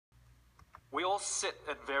We all sit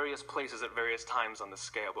at various places at various times on the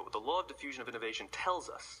scale, but what the law of diffusion of innovation tells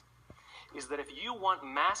us is that if you want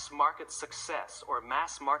mass market success or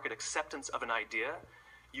mass market acceptance of an idea,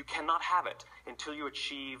 you cannot have it until you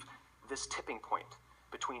achieve this tipping point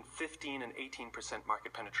between 15 and 18%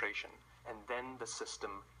 market penetration, and then the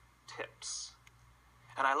system tips.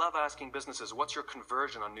 And I love asking businesses, what's your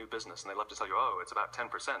conversion on new business? And they love to tell you, oh, it's about 10%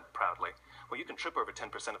 proudly. Well, you can trip over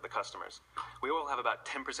 10% of the customers. We all have about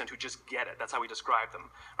 10% who just get it. That's how we describe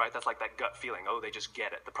them, right? That's like that gut feeling, oh, they just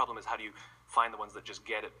get it. The problem is, how do you find the ones that just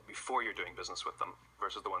get it before you're doing business with them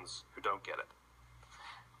versus the ones who don't get it?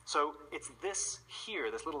 So it's this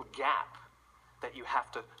here, this little gap, that you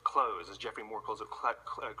have to close, as Geoffrey Moore calls it,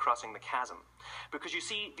 crossing the chasm. Because you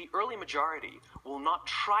see, the early majority will not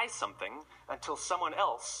try something until someone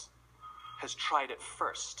else has tried it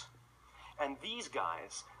first. And these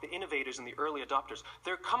guys, the innovators and the early adopters,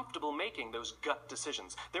 they're comfortable making those gut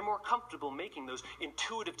decisions. They're more comfortable making those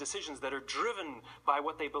intuitive decisions that are driven by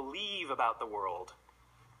what they believe about the world,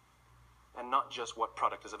 and not just what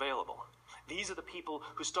product is available. These are the people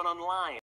who stood online